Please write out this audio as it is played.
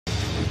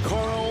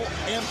Carl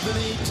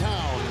Anthony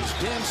Towns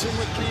dancing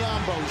with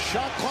Biombo.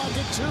 Shot clock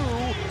at 2.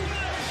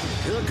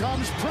 Here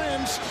comes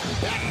Prince,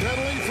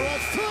 backpedaling for a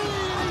 3.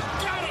 He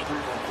got it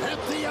at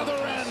the other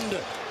end.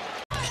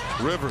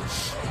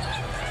 Rivers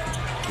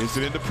is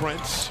it into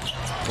Prince.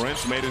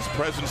 Prince made his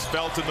presence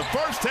felt in the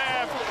first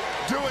half,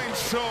 doing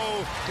so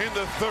in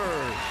the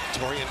third.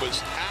 Taurean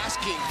was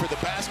asking for the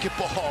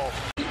basketball.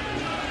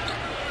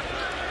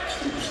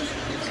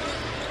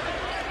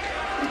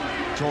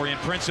 Taurean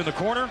Prince in the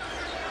corner.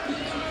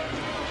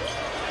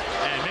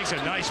 And makes a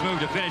nice move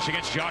to finish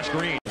against Josh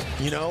Green.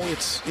 You know,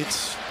 it's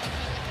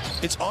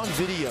on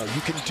video.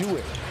 You can do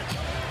it.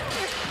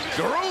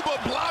 Garuba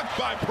blocked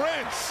by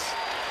Prince.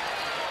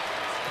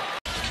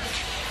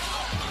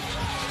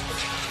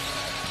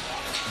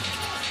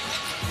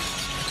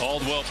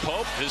 Caldwell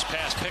Pope, his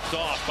pass picked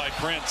off by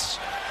Prince.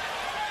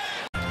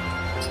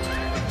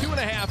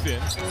 2.5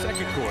 in,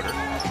 second quarter.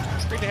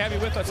 Great to have you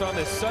with us on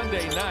this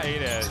Sunday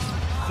night as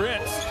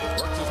Prince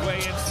works his way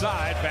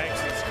inside, banks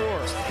and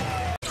scores.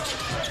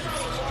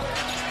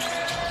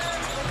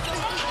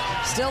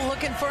 Still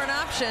looking for an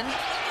option.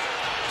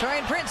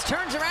 Taurean Prince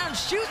turns around,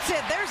 shoots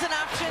it. There's an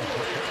option.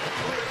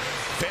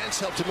 Fans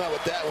helped him out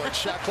with that one.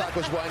 Shot clock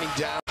was winding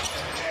down.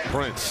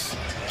 Prince,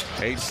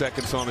 8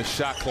 seconds on the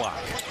shot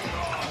clock.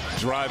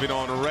 Driving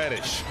on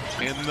Reddish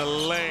in the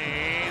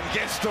lane,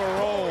 gets the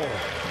roll.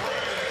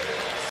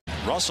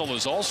 Russell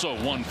is also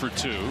 1 for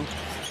 2.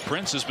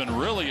 Prince has been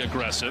really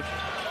aggressive.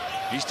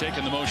 He's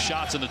taken the most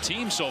shots in the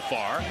team so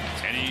far,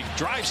 and he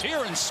drives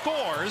here and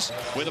scores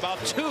with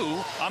about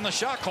 2 on the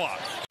shot clock.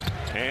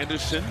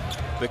 Anderson,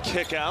 the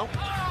kick out.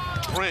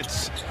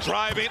 Prince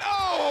driving.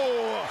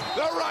 Oh,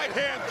 the right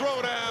hand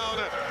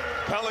throwdown.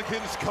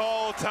 Pelicans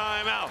call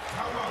timeout.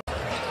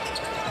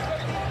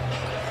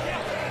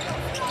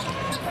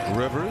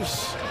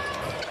 Rivers,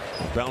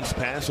 bounce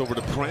pass over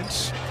to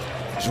Prince,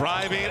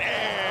 driving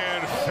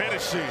and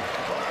finishing.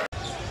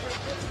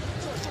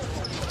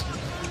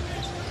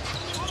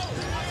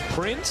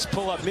 Prince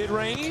pull up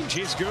mid-range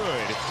is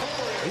good.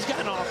 He's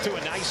gotten off to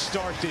a nice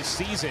start this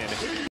season.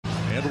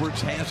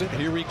 Edwards has it.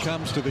 Here he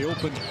comes to the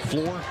open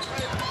floor.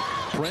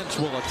 Prince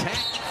will attack,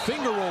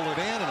 finger roll it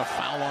in, and a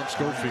foul on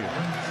Schofield.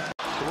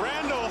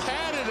 Randall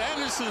had it.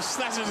 Anderson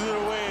snatches it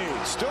away.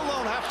 Still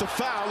don't have to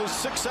foul. His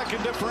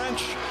 6-second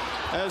differential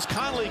as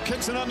Conley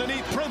kicks it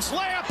underneath. Prince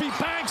layup. He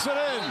banks it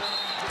in.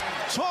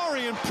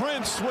 Taurean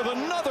Prince with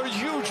another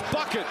huge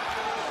bucket.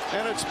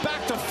 And it's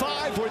back to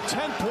 5 with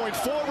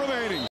 10.4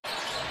 remaining.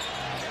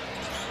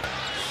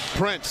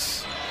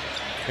 Prince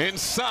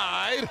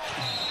inside.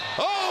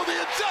 Oh, the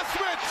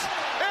adjustment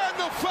and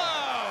the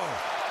foul.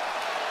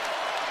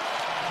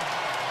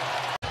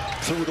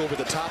 Threw it over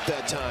the top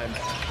that time.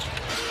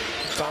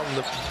 Found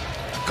the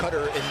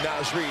cutter in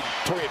Naz Reid.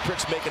 Taurean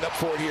Prince making up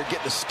for it here,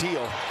 getting the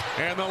steal.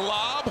 And the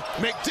lob,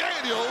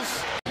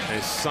 McDaniels.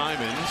 As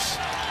Simons,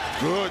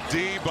 good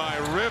D by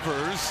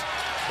Rivers.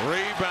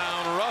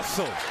 Rebound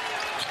Russell.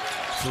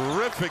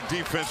 Terrific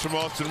defense from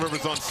Austin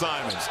Rivers on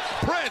Simons.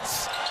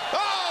 Prince,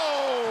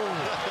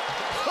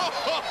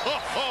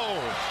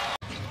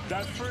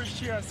 That first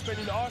year I spent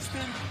in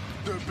Austin,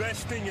 the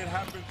best thing that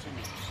happened to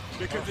me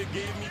because it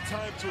gave me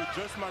time to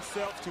adjust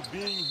myself to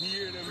being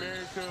here in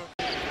America.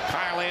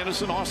 Kyle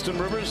Anderson, Austin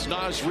Rivers,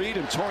 Naz Reid,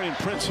 and Taurean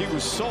Prince. He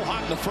was so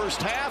hot in the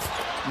first half,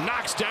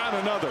 knocks down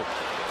another.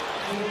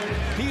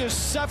 He is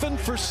 7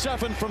 for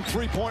 7 from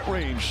three-point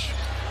range.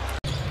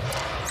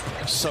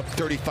 Sub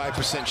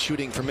 35%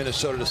 shooting for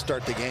Minnesota to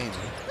start the game.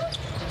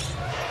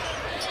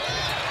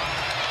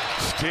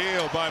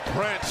 Steal by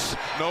Prince.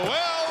 Noel.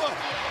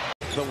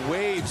 The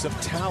waves of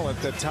talent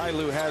that Ty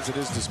Lue has at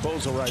his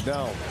disposal right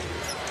now.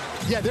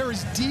 Yeah, they're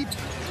as deep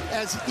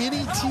as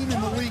any team in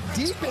the league.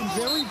 Deep and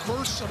very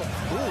versatile.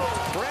 Ooh,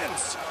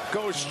 Prince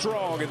goes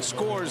strong and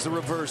scores the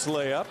reverse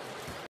layup.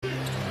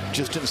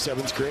 Just in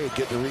 7th grade,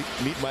 getting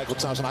to meet Michael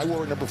Thompson. I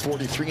wore number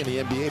 43 in the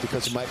NBA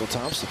because of Michael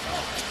Thompson.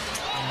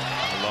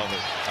 I love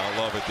it. I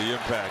love it. The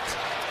impact.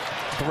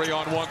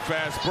 3-on-1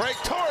 fast break.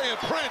 Taurean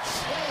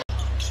Prince.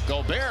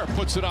 Gobert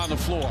puts it on the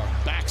floor.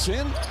 Backs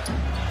in.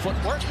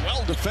 Footwork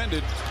well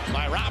defended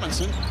by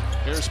Robinson.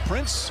 Here's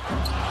Prince.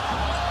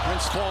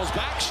 Prince falls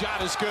back.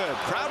 Shot is good.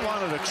 Crowd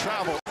wanted to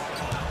travel.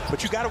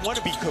 But you got to want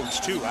to be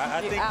coached, too.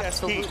 I think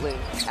that's key. Absolutely.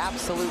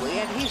 Absolutely.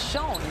 And he's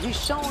shown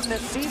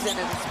this season,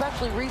 and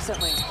especially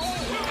recently,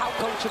 how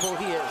coachable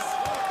he is.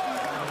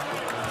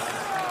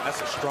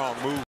 That's a strong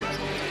move.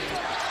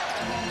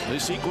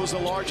 This equals the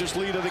largest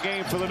lead of the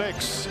game for the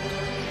Knicks.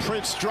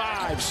 Prince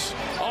drives.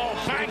 Oh,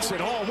 banks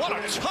it home. What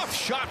a tough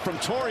shot from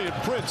Taurean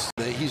Prince.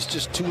 He's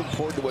just too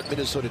important to what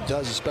Minnesota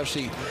does,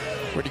 especially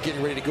when you're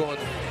getting ready to go on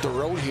the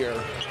road here.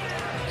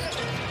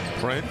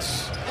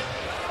 Prince.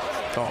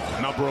 Oh,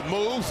 number of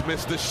moves,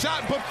 missed the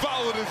shot, but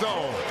followed his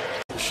own.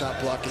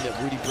 Shot blocking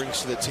that Rudy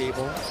brings to the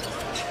table.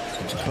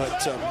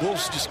 But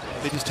Wolves just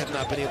have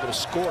not been able to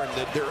score,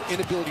 and their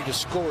inability to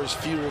score has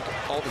fueled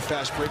all the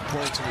fast break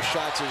points and the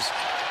shots.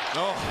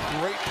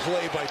 Great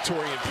play by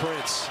Taurean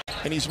Prince.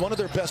 And he's one of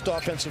their best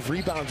offensive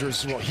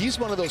rebounders as well. He's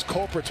one of those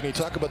culprits when you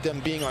talk about them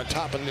being on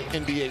top in the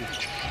NBA.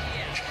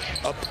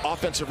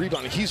 offensive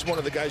rebounding. He's one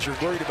of the guys you're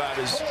worried about.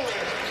 Is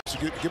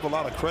to give a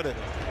lot of credit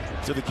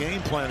to the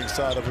game planning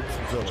side of it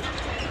from Philly.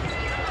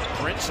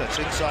 Prince, that's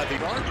inside the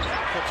arc,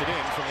 puts it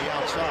in from the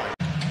outside.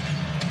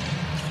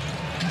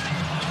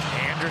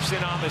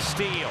 Anderson on the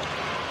steal.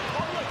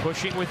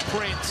 Pushing with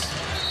Prince.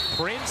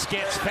 Prince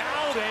gets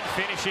fouled and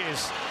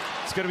finishes.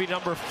 It's going to be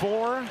number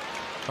 4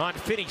 on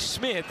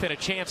Finney-Smith and a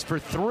chance for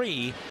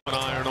 3. An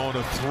iron on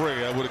a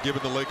 3. I would have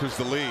given the Lakers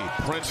the lead.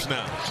 Prince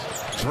now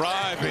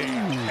driving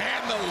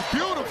and the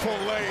beautiful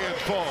lay-in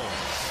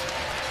falls.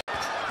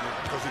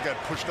 Because he got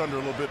pushed under a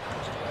little bit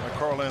by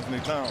Karl Anthony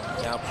Towns.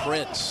 now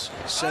Prince,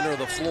 center of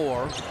the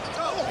floor,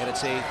 and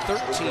it's a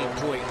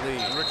 13-point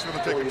lead. Rick's going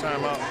to take a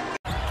timeout.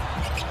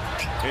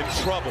 In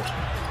trouble.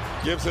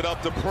 Gives it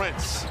up to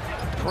Prince.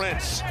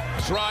 Prince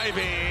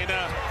driving,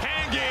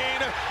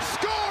 hanging,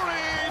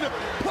 scoring,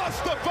 plus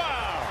the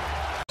foul.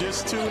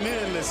 Just tune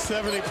in. The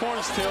 70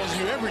 points tells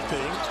you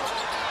everything.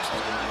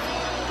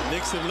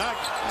 Knicks have not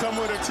come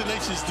with a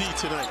tenacious D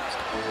tonight.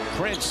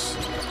 Prince,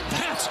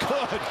 that's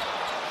good.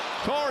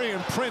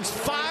 Taurean Prince,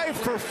 5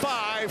 for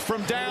 5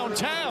 from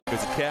downtown.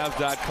 Visit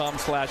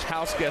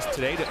Cavs.com/houseguest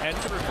today to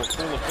enter for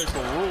full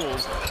official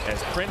rules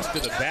as Prince to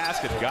the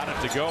basket got it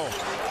to go.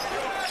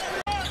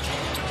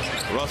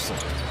 Russell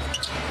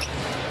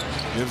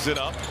gives it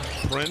up.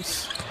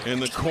 Prince in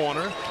the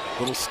corner.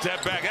 Little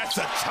step back. That's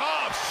a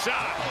tough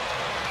shot.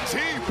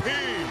 TP,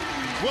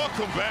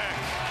 welcome back.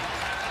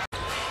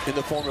 In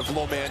the form of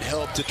low man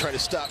help to try to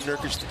stop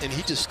Nurkic, and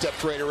he just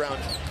stepped right around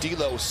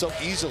D'Lo so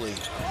easily.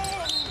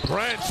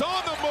 Prince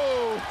on the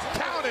move.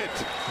 Count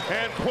it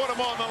and put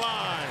him on the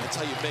line. That's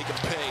how you make him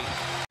pay.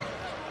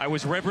 I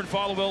was Reverend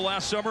Followville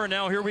last summer, and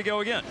now here we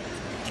go again.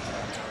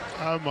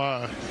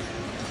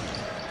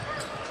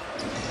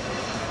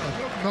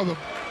 Another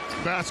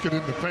basket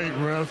in the paint,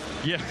 Rev.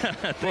 Yeah.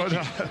 But,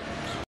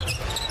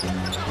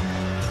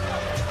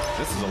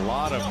 This is a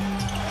lot of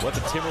what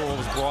the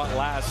Timberwolves brought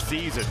last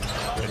season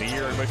in a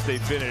year in which they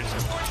finished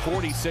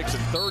 46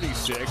 and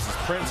 36 as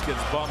Prince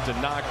gets bumped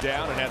and knocked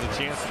down and has a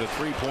chance at a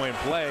three-point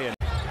play. And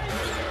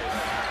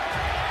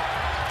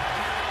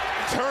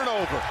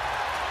turnover.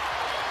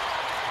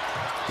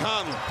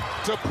 Conley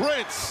to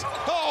Prince.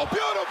 Oh,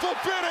 beautiful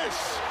finish.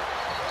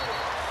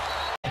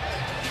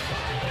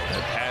 A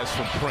pass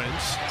from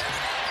Prince.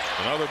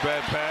 Another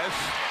bad pass.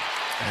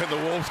 And the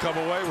Wolves come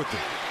away with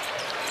it.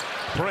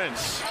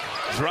 Prince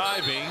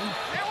driving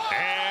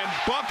and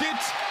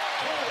bucket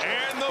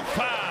and the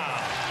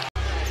foul.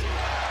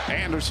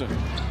 Anderson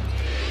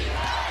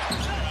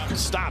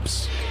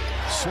stops.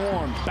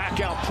 Swarm back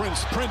out.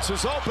 Prince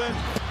is open.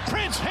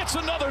 Prince hits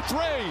another 3.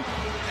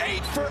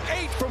 8 for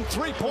 8 from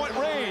three-point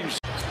range.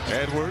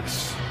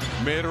 Edwards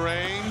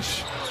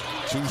mid-range,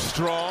 too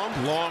strong.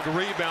 Long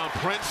rebound.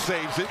 Prince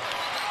saves it.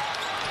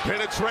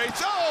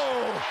 Penetrates.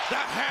 Oh,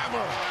 that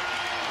hammer.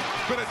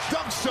 Been a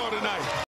dunk show tonight.